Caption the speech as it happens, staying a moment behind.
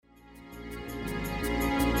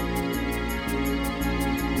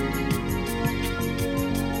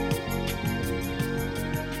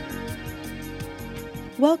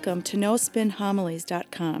Welcome to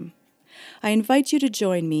nospinhomilies.com. I invite you to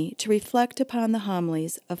join me to reflect upon the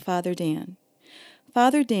homilies of Father Dan.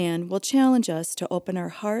 Father Dan will challenge us to open our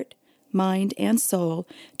heart, mind, and soul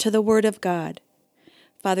to the Word of God.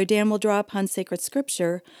 Father Dan will draw upon sacred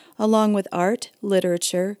scripture along with art,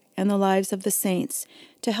 literature, and the lives of the saints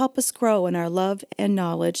to help us grow in our love and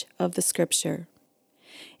knowledge of the scripture.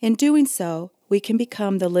 In doing so, we can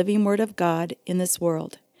become the living Word of God in this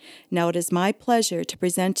world. Now it is my pleasure to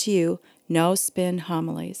present to you No Spin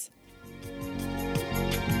Homilies.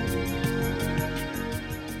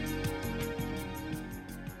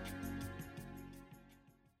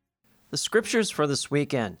 The scriptures for this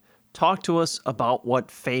weekend talk to us about what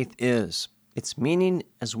faith is, its meaning,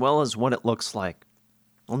 as well as what it looks like.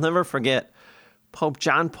 I'll never forget, Pope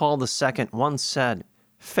John Paul II once said,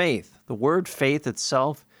 "Faith, the word faith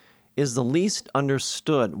itself, is the least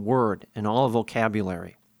understood word in all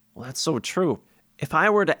vocabulary." Well, that's so true. If I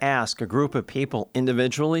were to ask a group of people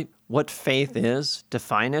individually what faith is,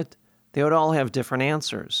 define it, they would all have different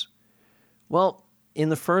answers. Well, in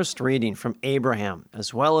the first reading from Abraham,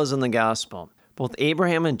 as well as in the Gospel, both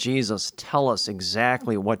Abraham and Jesus tell us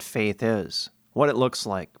exactly what faith is, what it looks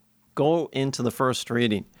like. Go into the first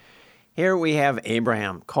reading. Here we have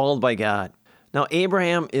Abraham, called by God. Now,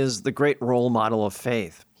 Abraham is the great role model of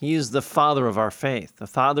faith. He is the father of our faith, the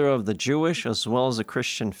father of the Jewish as well as the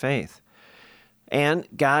Christian faith. And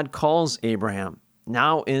God calls Abraham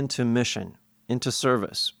now into mission, into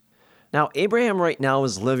service. Now, Abraham right now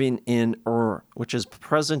is living in Ur, which is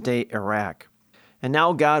present-day Iraq. And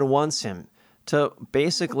now God wants him to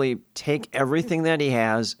basically take everything that he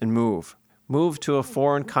has and move to a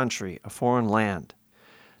foreign country, a foreign land.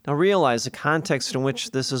 Now, realize the context in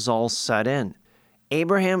which this is all set in.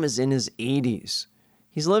 Abraham is in his 80s.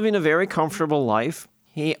 He's living a very comfortable life.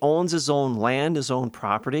 He owns his own land, his own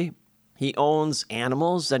property. He owns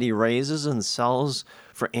animals that he raises and sells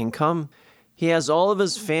for income. He has all of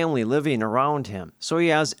his family living around him, so he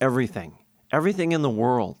has everything in the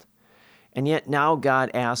world. And yet now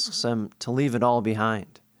God asks him to leave it all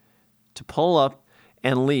behind, to pull up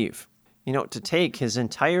and leave, to take his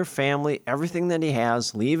entire family, everything that he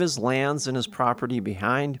has, leave his lands and his property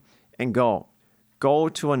behind and go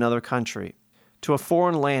to another country, to a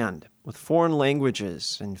foreign land with foreign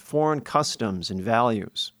languages and foreign customs and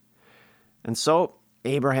values. And so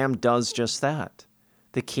Abraham does just that.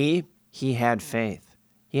 The key, he had faith.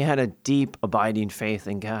 He had a deep, abiding faith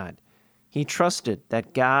in God. He trusted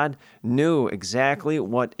that God knew exactly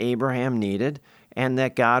what Abraham needed and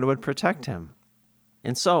that God would protect him.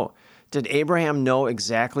 And so, did Abraham know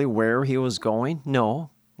exactly where he was going?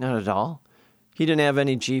 No, not at all. He didn't have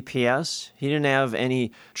any GPS. He didn't have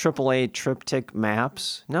any AAA triptych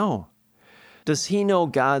maps. No. Does he know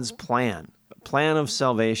God's plan of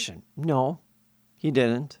salvation? No, he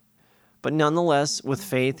didn't. But nonetheless, with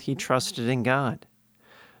faith, he trusted in God.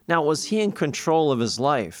 Now, was he in control of his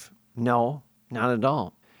life? No, not at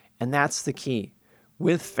all. And that's the key.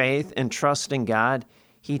 With faith and trust in God,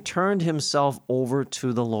 he turned himself over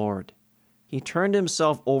to the Lord. He turned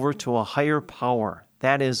himself over to a higher power,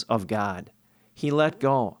 that is, of God. He let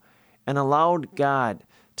go and allowed God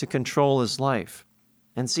to control his life.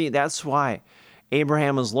 And see, that's why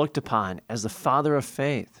Abraham is looked upon as the father of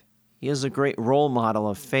faith. He is a great role model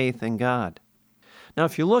of faith in God. Now,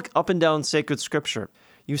 if you look up and down sacred scripture,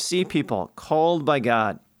 you see people called by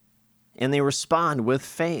God, and they respond with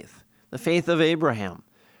faith, the faith of Abraham.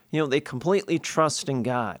 They completely trust in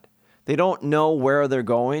God. They don't know where they're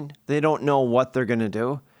going. They don't know what they're going to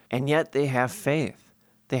do, and yet they have faith.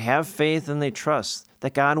 They have faith and they trust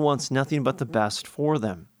that God wants nothing but the best for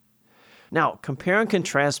them. Now, compare and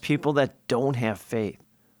contrast people that don't have faith.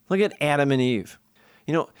 Look at Adam and Eve.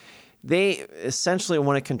 They essentially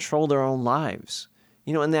want to control their own lives.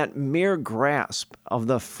 In that mere grasp of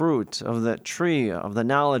the fruit of the tree of the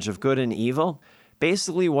knowledge of good and evil,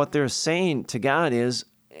 basically what they're saying to God is,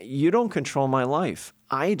 you don't control my life.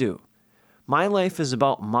 I do. My life is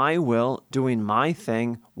about my will, doing my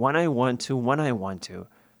thing when I want to.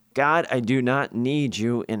 God, I do not need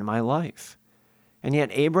you in my life. And yet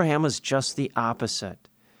Abraham is just the opposite.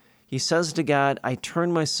 He says to God, I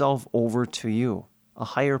turn myself over to you, a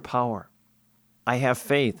higher power. I have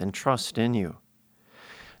faith and trust in you.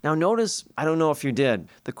 Now notice, I don't know if you did,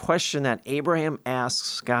 the question that Abraham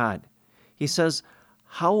asks God. He says,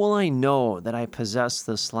 how will I know that I possess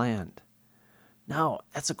this land? Now,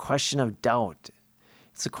 that's a question of doubt.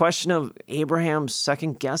 It's a question of Abraham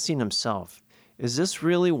second-guessing himself. Is this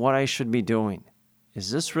really what I should be doing? Is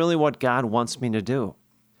this really what God wants me to do?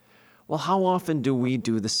 Well, how often do we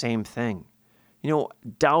do the same thing?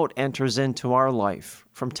 Doubt enters into our life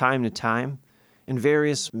from time to time. in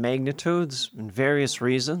various magnitudes and various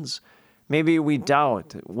reasons. Maybe we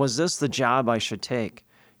doubt, was this the job I should take?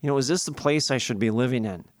 Is this the place I should be living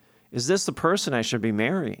in? Is this the person I should be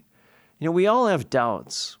marrying? We all have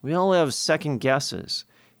doubts. We all have second guesses,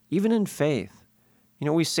 even in faith.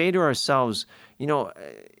 We say to ourselves,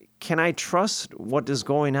 can I trust what is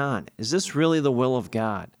going on? Is this really the will of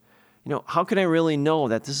God? How can I really know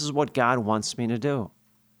that this is what God wants me to do?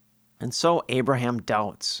 And so Abraham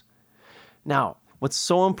doubts. Now, what's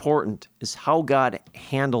so important is how God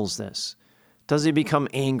handles this. Does he become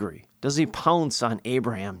angry? Does he pounce on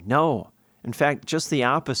Abraham? No. In fact, just the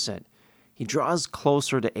opposite. He draws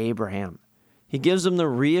closer to Abraham. He gives him the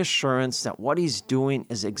reassurance that what he's doing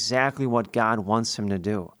is exactly what God wants him to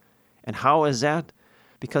do. And how is that?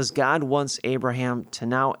 Because God wants Abraham to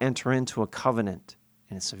now enter into a covenant.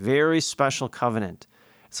 And it's a very special covenant.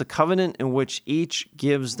 It's a covenant in which each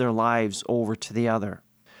gives their lives over to the other.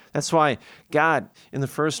 That's why God, in the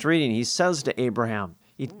first reading, he says to Abraham,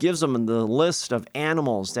 he gives him the list of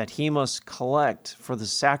animals that he must collect for the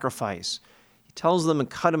sacrifice. He tells them to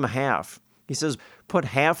cut them in half. He says, put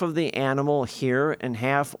half of the animal here and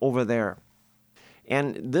half over there.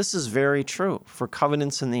 And this is very true for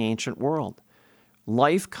covenants in the ancient world.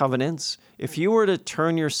 Life covenants, if you were to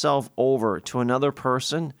turn yourself over to another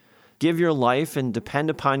person, give your life and depend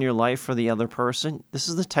upon your life for the other person, this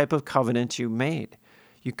is the type of covenant you made.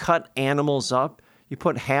 You cut animals up, you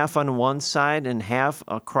put half on one side and half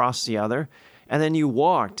across the other, and then you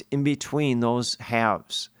walked in between those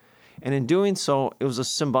halves. And in doing so, it was a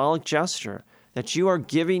symbolic gesture that you are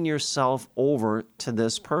giving yourself over to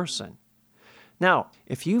this person. Now,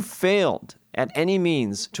 if you failed at any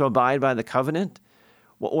means to abide by the covenant,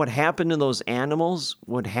 what would happen to those animals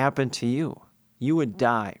would happen to you. You would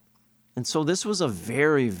die. And so this was a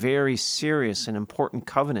very, very serious and important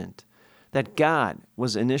covenant that God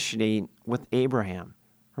was initiating with Abraham.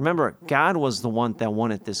 Remember, God was the one that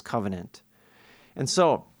wanted this covenant. And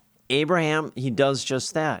so Abraham, he does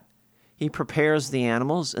just that. He prepares the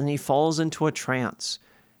animals and he falls into a trance.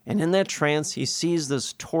 And in that trance, he sees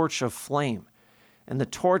this torch of flame. And the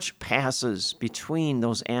torch passes between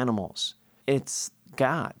those animals. It's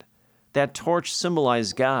God. That torch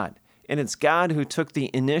symbolized God. And it's God who took the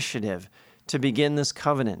initiative to begin this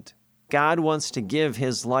covenant. God wants to give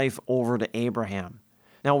his life over to Abraham.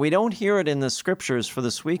 Now, we don't hear it in the scriptures for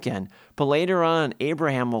this weekend, but later on,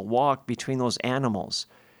 Abraham will walk between those animals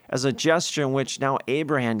as a gesture in which now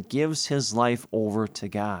Abraham gives his life over to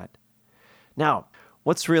God. Now,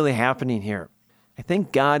 what's really happening here? I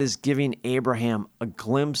think God is giving Abraham a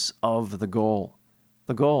glimpse of the goal,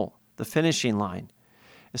 the finishing line.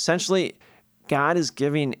 Essentially, God is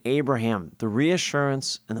giving Abraham the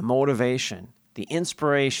reassurance and the motivation, the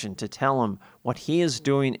inspiration to tell him what he is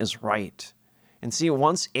doing is right. And see,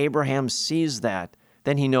 once Abraham sees that,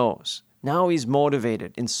 then he knows. Now he's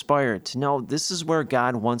motivated, inspired to know this is where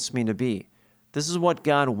God wants me to be. This is what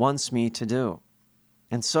God wants me to do.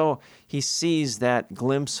 And so he sees that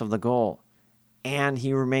glimpse of the goal, and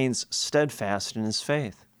he remains steadfast in his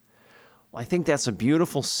faith. Well, I think that's a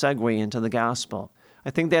beautiful segue into the gospel.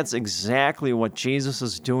 I think that's exactly what Jesus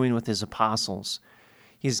is doing with his apostles.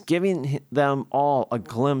 He's giving them all a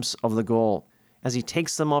glimpse of the goal as he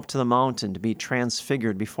takes them up to the mountain to be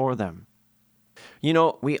transfigured before them.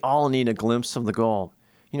 We all need a glimpse of the goal.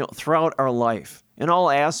 Throughout our life, in all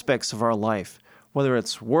aspects of our life, whether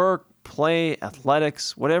it's work, play,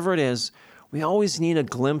 athletics, whatever it is, we always need a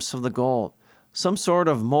glimpse of the goal, some sort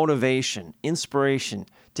of motivation, inspiration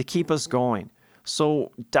to keep us going,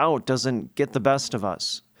 so doubt doesn't get the best of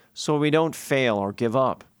us, so we don't fail or give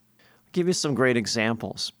up. I'll give you some great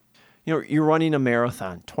examples. You're running a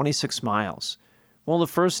marathon, 26 miles. Well, the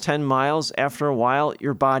first 10 miles, after a while,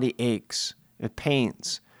 your body aches, it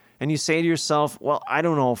pains, and you say to yourself, well, I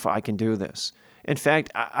don't know if I can do this. In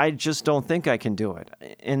fact, I just don't think I can do it,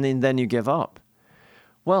 and then you give up.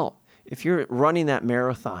 Well, if you're running that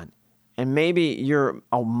marathon, and maybe you're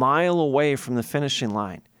a mile away from the finishing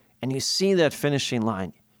line, and you see that finishing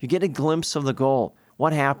line, you get a glimpse of the goal.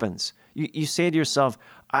 What happens? You say to yourself,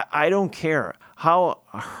 I don't care how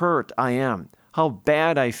hurt I am, how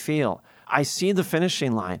bad I feel. I see the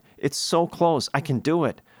finishing line. It's so close. I can do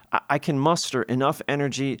it. I can muster enough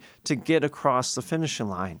energy to get across the finishing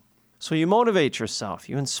line. So you motivate yourself.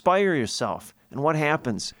 You inspire yourself. And what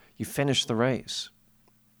happens? You finish the race.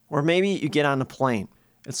 Or maybe you get on a plane.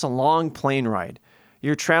 It's a long plane ride.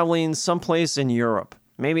 You're traveling someplace in Europe.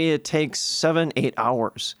 Maybe it takes 7-8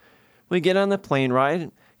 hours. Well, you get on the plane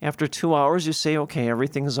ride. After 2 hours, you say, okay,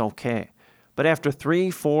 everything's okay. But after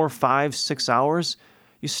 3, 4, 5, 6 hours,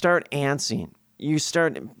 you start antsing. You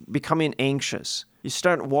start becoming anxious. You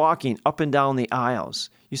start walking up and down the aisles.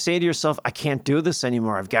 You say to yourself, I can't do this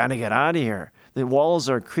anymore. I've got to get out of here. The walls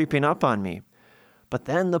are creeping up on me. But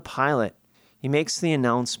then the pilot, he makes the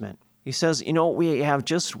announcement. He says, we have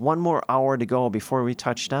just one more hour to go before we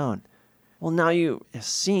touch down. Well, now you've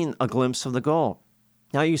seen a glimpse of the goal.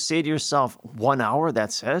 Now you say to yourself, 1 hour,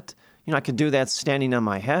 that's it? I could do that standing on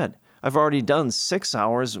my head. I've already done 6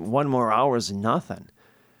 hours, 1 more hour is nothing.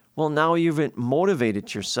 Well, now you've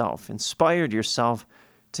motivated yourself, inspired yourself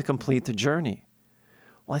to complete the journey.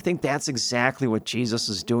 Well, I think that's exactly what Jesus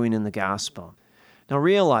is doing in the gospel. Now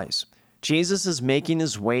realize, Jesus is making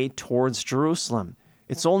his way towards Jerusalem.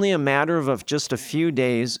 It's only a matter of just a few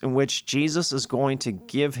days in which Jesus is going to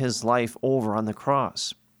give his life over on the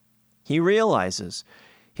cross. He realizes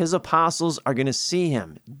his apostles are going to see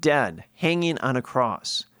him dead, hanging on a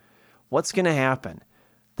cross. What's going to happen?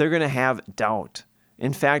 They're going to have doubt.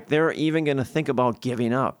 In fact, they're even going to think about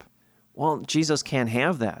giving up. Well, Jesus can't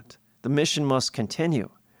have that. The mission must continue.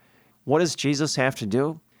 What does Jesus have to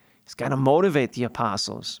do? He's got to motivate the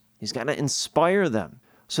apostles. He's got to inspire them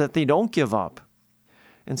so that they don't give up.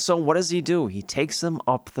 And so what does he do? He takes them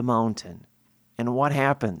up the mountain. And what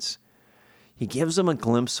happens? He gives them a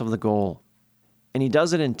glimpse of the goal. And he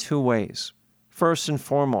does it in 2 ways. First and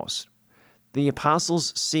foremost, the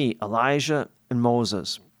apostles see Elijah and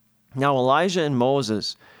Moses. Now, Elijah and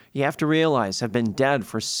Moses, you have to realize, have been dead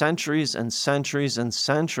for centuries and centuries and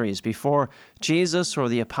centuries before Jesus or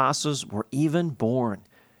the apostles were even born.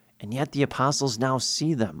 And yet the apostles now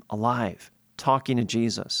see them alive, talking to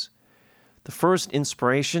Jesus. The first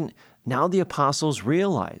inspiration, now the apostles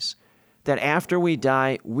realize that after we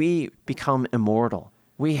die, we become immortal.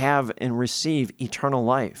 We have and receive eternal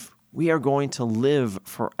life. We are going to live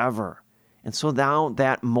forever. And so now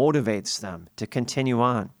that motivates them to continue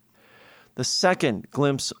on. The second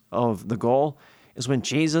glimpse of the goal is when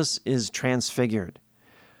Jesus is transfigured.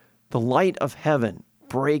 The light of heaven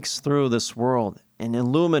breaks through this world and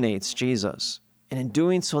illuminates Jesus. And in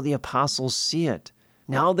doing so, the apostles see it.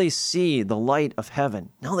 Now they see the light of heaven.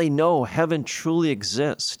 Now they know heaven truly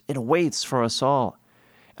exists. It awaits for us all.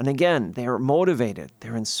 And again, they are motivated.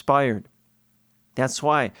 They're inspired. That's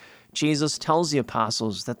why Jesus tells the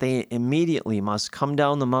apostles that they immediately must come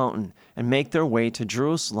down the mountain and make their way to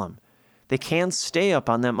Jerusalem. They can't stay up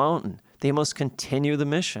on that mountain. They must continue the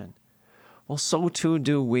mission. Well, so too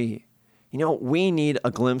do we. We need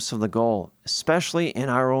a glimpse of the goal, especially in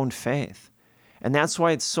our own faith. And that's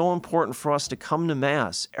why it's so important for us to come to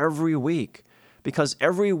Mass every week, because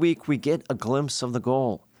every week we get a glimpse of the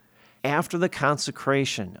goal. After the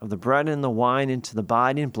consecration of the bread and the wine into the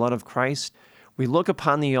body and blood of Christ, we look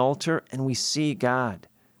upon the altar and we see God.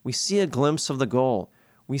 We see a glimpse of the goal.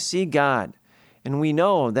 We see God. And we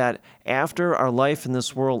know that after our life in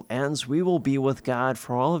this world ends, we will be with God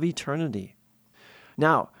for all of eternity.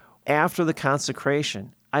 Now, after the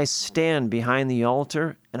consecration, I stand behind the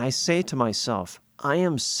altar and I say to myself, I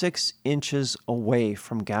am 6 inches away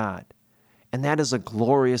from God. And that is a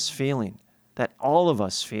glorious feeling that all of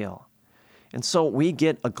us feel. And so we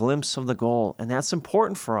get a glimpse of the goal, and that's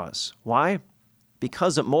important for us. Why?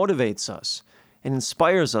 Because it motivates us and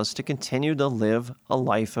inspires us to continue to live a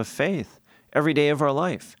life of faith every day of our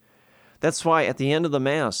life. That's why at the end of the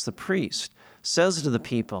Mass, the priest says to the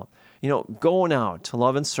people, go now to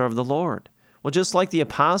love and serve the Lord. Well, just like the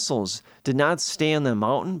apostles did not stay on the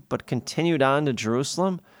mountain, but continued on to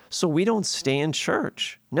Jerusalem, so we don't stay in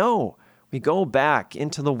church. No, we go back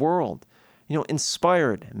into the world,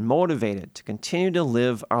 inspired and motivated to continue to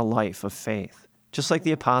live our life of faith, just like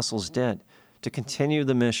the apostles did, to continue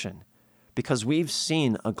the mission, because we've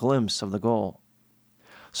seen a glimpse of the goal.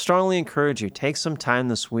 Strongly encourage you, take some time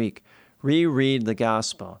this week, reread the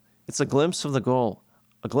gospel. It's a glimpse of the goal,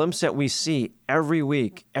 a glimpse that we see every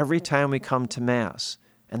week, every time we come to Mass.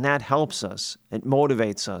 And that helps us, it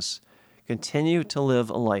motivates us, continue to live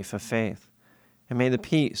a life of faith. And may the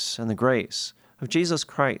peace and the grace of Jesus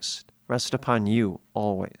Christ rest upon you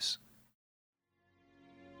always.